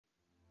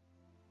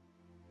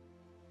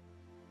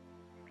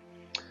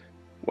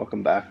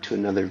Welcome back to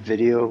another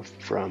video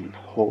from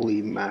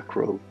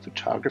WhollyMacro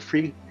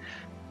Photography.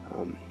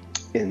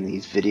 In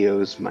these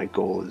videos, my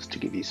goal is to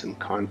give you some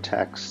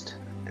context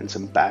and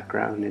some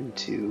background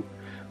into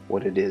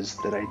what it is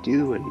that I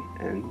do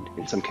and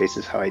in some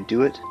cases how I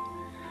do it.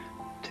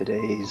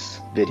 Today's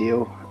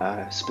video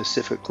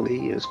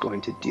specifically is going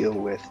to deal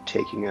with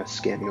taking a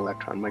scanning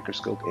electron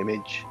microscope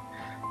image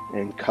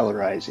and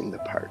colorizing the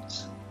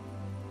parts.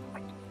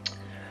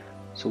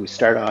 So we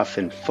start off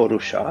in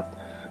Photoshop.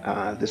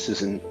 This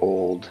is an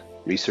old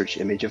research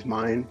image of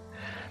mine.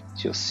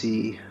 So you'll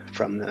see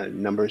from the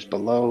numbers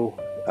below,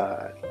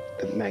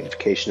 the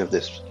magnification of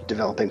this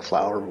developing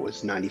flower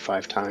was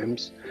 95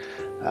 times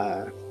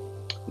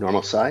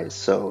normal size.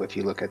 So if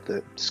you look at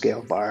the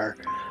scale bar,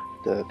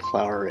 the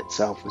flower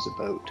itself was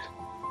about,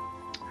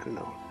 I don't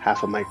know,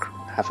 half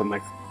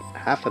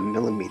a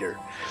millimeter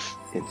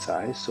in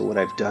size. So what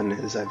I've done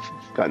is I've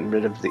gotten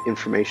rid of the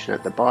information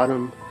at the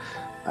bottom.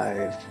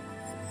 I've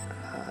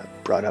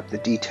brought up the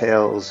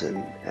details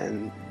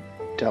and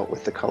dealt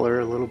with the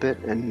color a little bit,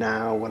 and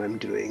now what I'm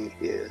doing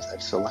is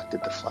I've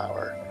selected the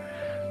flower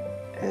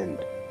and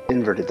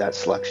inverted that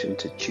selection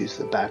to choose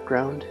the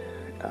background,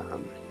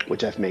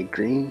 which I've made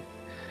green.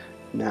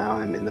 Now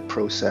I'm in the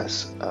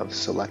process of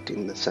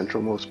selecting the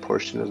centralmost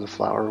portion of the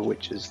flower,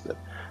 which is the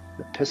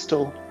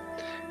pistil.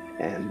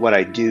 And what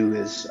I do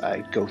is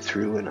I go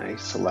through and I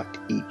select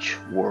each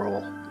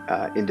whorl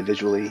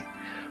individually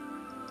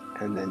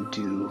and then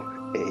do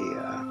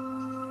a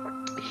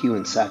Hue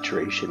and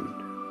Saturation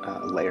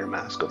layer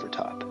mask over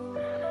top.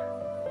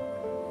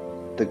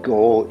 The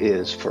goal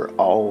is for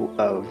all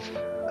of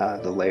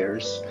the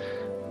layers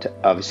to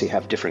obviously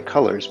have different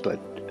colors, but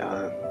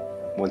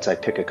once I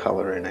pick a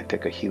color and I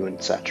pick a hue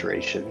and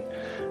saturation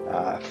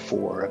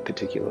for a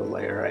particular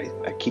layer,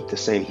 I keep the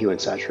same hue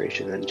and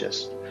saturation and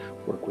just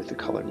work with the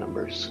color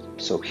numbers.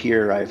 So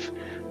here I've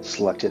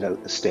selected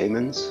out the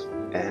stamens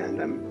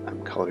and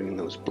I'm coloring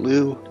those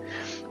blue,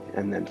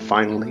 and then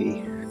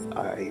finally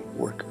I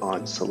work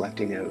on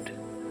selecting out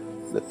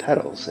the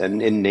petals.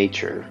 And in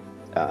nature,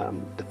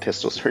 the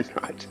pistils are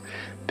not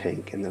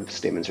pink and the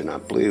stamens are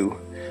not blue,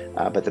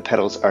 but the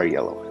petals are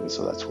yellow, and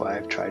so that's why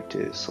I've tried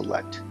to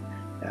select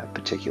a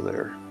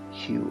particular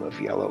hue of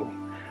yellow.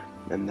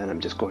 And then I'm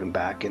just going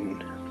back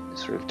and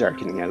sort of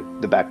darkening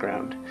out the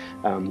background.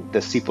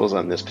 The sepals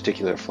on this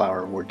particular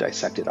flower were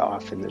dissected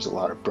off, and there's a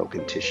lot of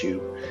broken tissue.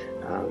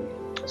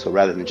 So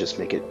rather than just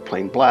make it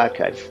plain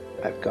black, I've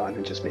gone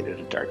and just made it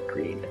a dark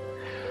green.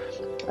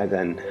 I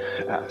then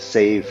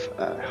save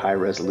a high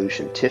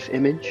resolution TIFF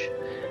image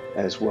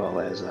as well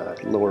as a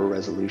lower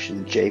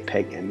resolution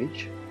JPEG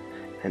image.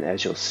 And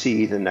as you'll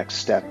see, the next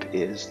step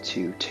is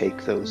to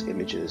take those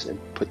images and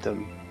put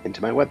them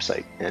into my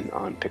website and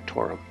on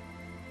Pictorum.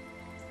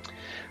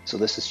 So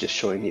this is just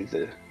showing you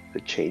the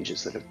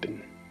changes that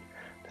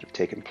have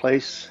taken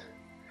place.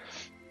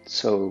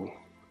 So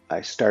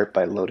I start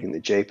by loading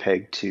the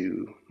JPEG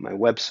to my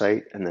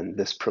website, and then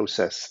this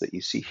process that you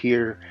see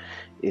here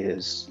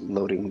is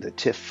loading the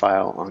TIFF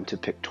file onto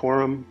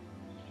Pictorum.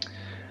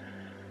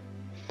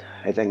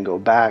 I then go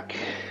back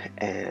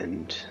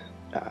and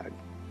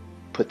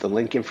put the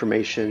link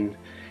information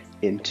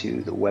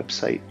into the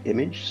website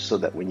image so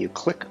that when you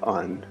click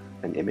on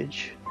an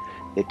image,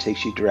 it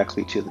takes you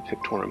directly to the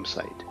Pictorum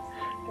site.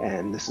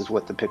 And this is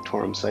what the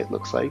Pictorum site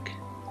looks like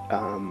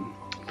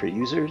for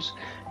users.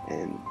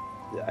 And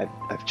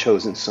I've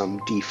chosen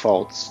some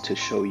defaults to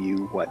show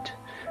you what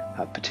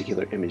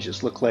particular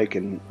images look like,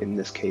 and in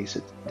this case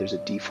there's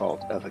a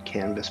default of a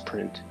canvas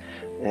print,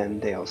 and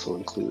they also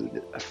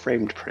include a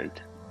framed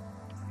print.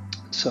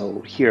 So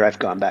here I've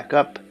gone back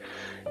up,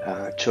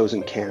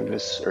 chosen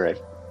canvas, or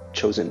I've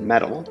chosen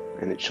metal,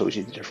 and it shows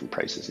you the different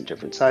prices and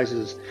different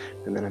sizes,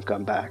 and then I've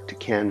gone back to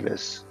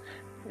canvas,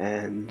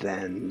 and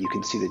then you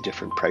can see the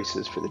different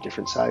prices for the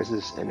different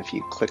sizes. And if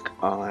you click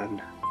on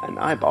an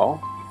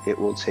eyeball, it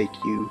will take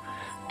you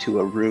to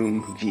a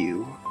room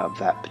view of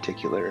that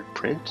particular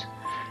print.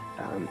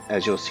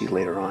 As you'll see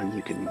later on,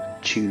 you can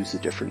choose the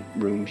different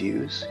room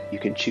views. You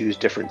can choose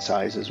different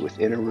sizes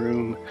within a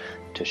room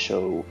to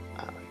show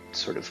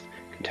sort of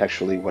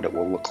contextually what it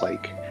will look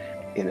like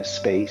in a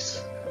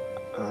space.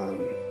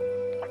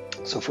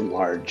 So from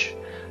large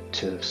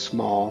to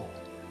small.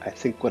 I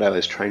think what I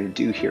was trying to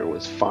do here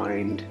was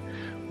find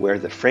where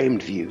the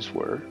framed views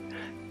were,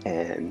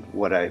 and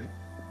what I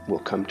will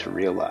come to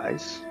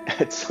realize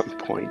at some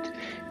point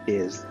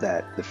is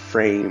that the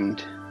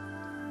framed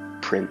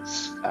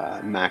prints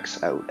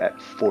max out at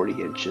 40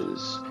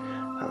 inches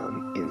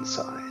in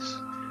size.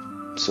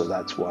 So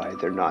that's why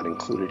they're not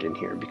included in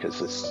here, because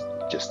this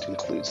just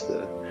includes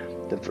the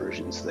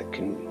versions that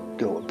can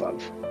go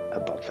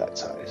above that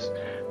size.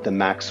 The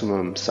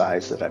maximum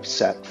size that I've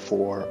set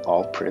for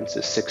all prints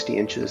is 60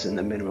 inches, and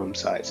the minimum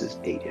size is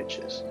 8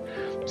 inches.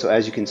 So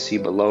as you can see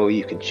below,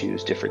 you can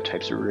choose different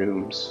types of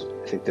rooms.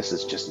 I think this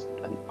is just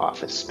an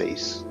office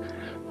space,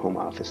 home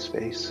office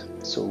space.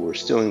 So we're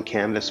still in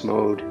canvas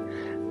mode,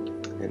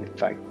 and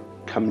if I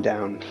come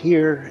down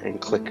here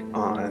and click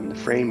on the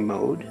frame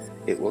mode,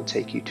 it will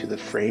take you to the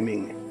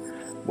framing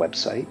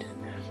website.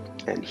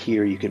 And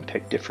here you can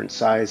pick different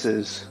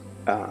sizes.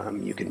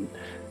 You can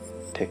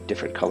pick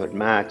different colored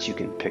mats. You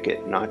can pick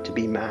it not to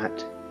be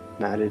matted.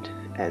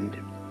 And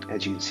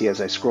as you can see,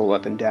 as I scroll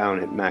up and down,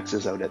 it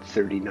maxes out at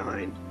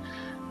 39.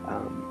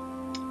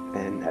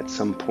 And at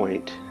some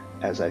point,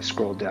 as I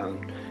scroll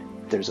down,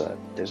 there's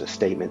a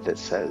statement that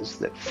says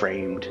that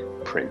framed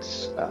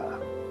prints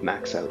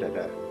max out at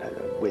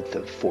a width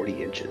of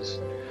 40 inches.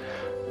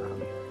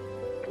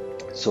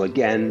 So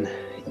again,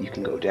 you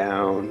can go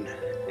down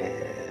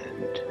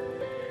and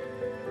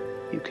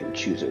you can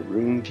choose a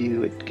room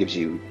view. It gives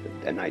you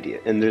an idea,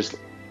 and there's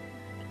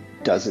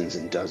dozens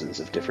and dozens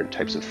of different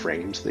types of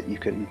frames that you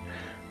can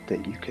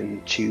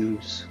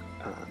choose,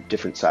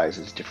 different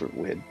sizes, different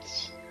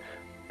widths,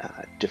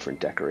 different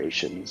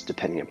decorations,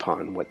 depending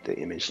upon what the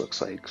image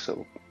looks like.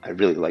 So I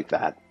really like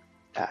that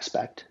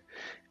aspect,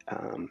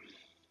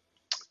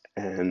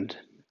 and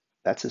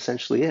that's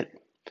essentially it.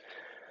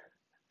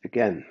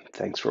 Again,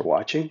 thanks for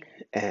watching,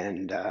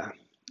 and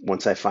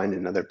once I find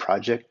another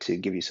project to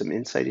give you some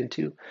insight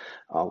into,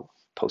 I'll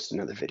post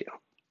another video.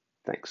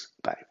 Thanks.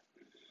 Bye.